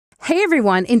Hey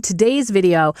everyone, in today's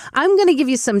video, I'm going to give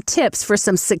you some tips for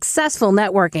some successful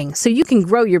networking so you can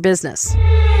grow your business.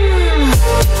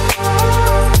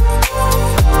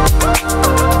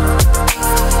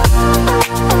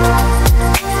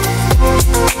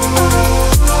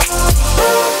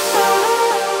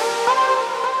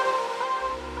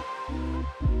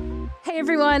 Hey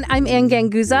everyone, I'm Anne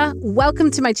Ganguzza. Welcome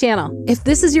to my channel. If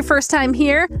this is your first time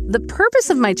here, the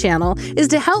purpose of my channel is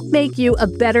to help make you a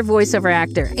better voiceover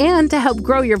actor and to help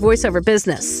grow your voiceover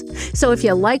business. So if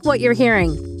you like what you're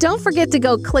hearing, don't forget to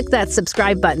go click that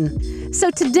subscribe button. So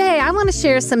today I want to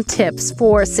share some tips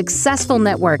for successful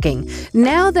networking.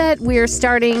 Now that we're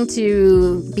starting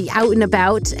to be out and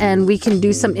about and we can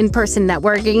do some in-person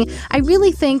networking, I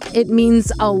really think it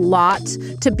means a lot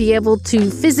to be able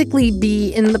to physically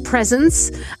be in the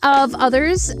presence of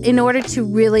others in order to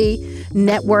really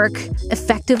network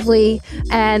effectively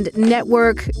and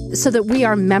network so that we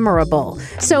are memorable.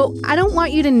 So I don't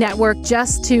want you to network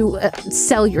just to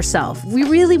sell yourself. We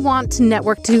really want to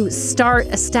network to start,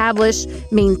 establish,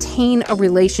 maintain a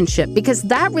relationship, because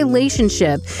that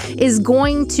relationship is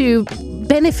going to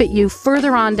benefit you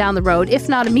further on down the road, if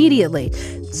not immediately.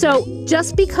 So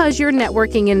just because you're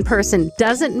networking in person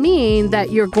doesn't mean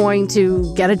that you're going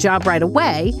to get a job right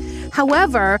away.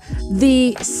 However,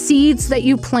 the seeds that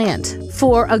you plant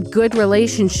for a good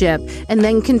relationship and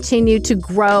then continue to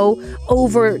grow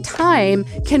over time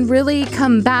can really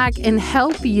come back and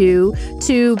help you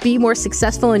to be more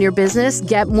successful in your business,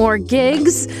 get more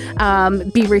gigs,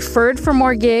 be referred for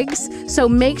more gigs. So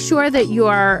make sure that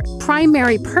your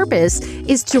primary purpose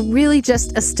is to really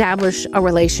just establish a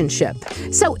relationship.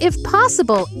 So if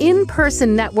possible,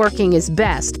 in-person networking is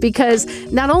best, because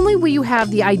not only will you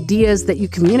have the ideas that you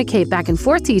communicate back and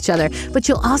forth to each other, but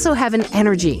you'll also have an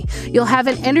energy. You'll have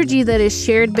an energy that is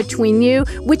shared between you,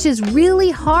 which is really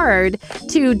hard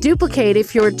to duplicate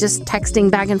if you're just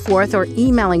texting back and forth or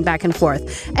emailing back and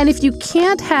forth. And if you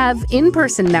can't have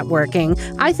in-person networking,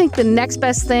 I think the next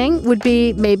best thing would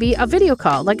be maybe a video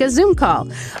call, like a Zoom call,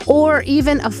 or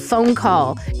even a phone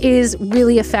call is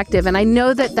really effective. And I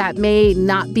know that that may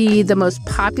not be the most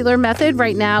popular method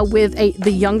right now with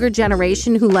the younger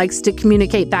generation who likes to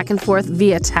communicate back and forth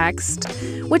via text,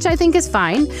 which I think is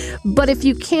fine. But if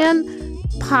you can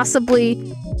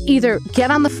possibly either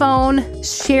get on the phone,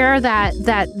 share that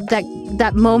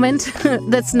moment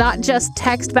that's not just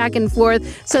text back and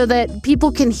forth, so that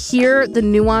people can hear the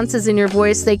nuances in your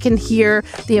voice, they can hear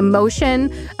the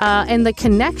emotion and the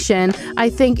connection, I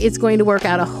think it's going to work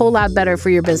out a whole lot better for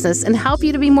your business and help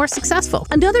you to be more successful.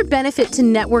 Another benefit to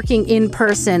networking in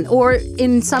person or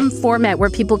in some format where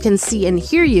people can see and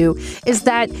hear you is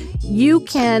that you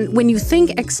can, when you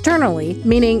think externally,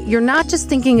 meaning you're not just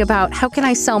thinking about how can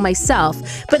I sell myself,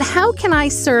 but how can I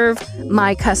serve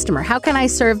my customer? How can I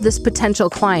serve this potential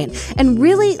client? And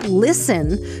really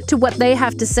listen to what they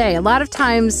have to say. A lot of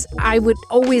times I would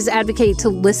always advocate to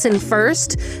listen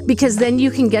first, because then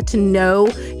you can get to know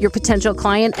your potential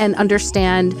client and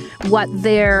understand what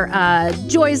their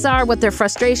joys are, what their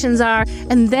frustrations are,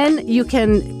 and then you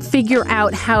can figure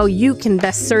out how you can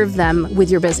best serve them with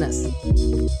your business.